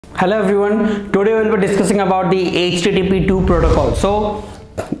Hello everyone, today we will be discussing about the HTTP2 protocol. So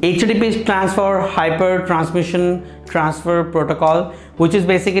HTTP stands for Hyper Transmission Transfer Protocol, which is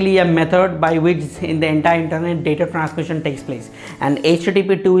basically a method by which in the entire internet data transmission takes place, and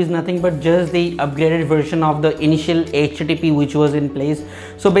HTTP2 is nothing but just the upgraded version of the initial HTTP which was in place.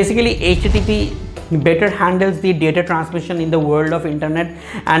 So basically HTTP better handles the data transmission in the world of internet,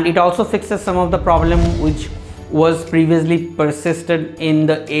 and it also fixes some of the problem which was previously persisted in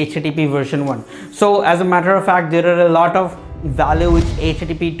the HTTP version 1. So as a matter of fact, there are a lot of value which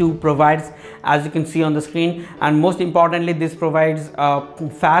HTTP2 provides, as you can see on the screen, and most importantly this provides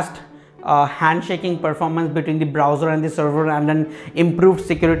fast handshaking performance between the browser and the server, and then improved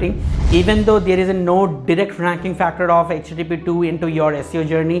security. Even though there is no direct ranking factor of HTTP2 into your SEO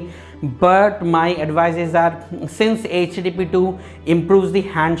journey, but my advice is that since HTTP2 improves the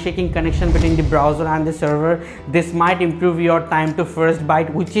handshaking connection between the browser and the server, this might improve your time to first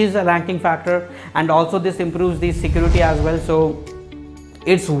byte, which is a ranking factor, and also this improves the security as well. So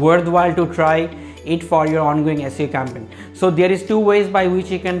it's worthwhile to try it for your ongoing SEO campaign. So there is two ways by which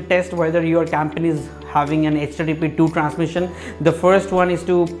you can test whether your campaign is having an HTTP2 transmission. The first one is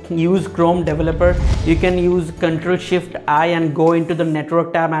to use Chrome developer. You can use Ctrl+Shift+I and go into the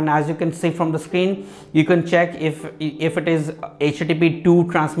network tab, and as you can see from the screen, you can check if it is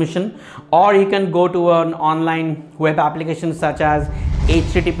HTTP2 transmission, or you can go to an online web application such as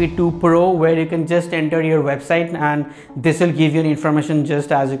HTTP2 Pro, where you can just enter your website and this will give you information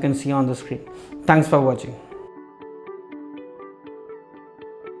just as you can see on the screen. Thanks for watching.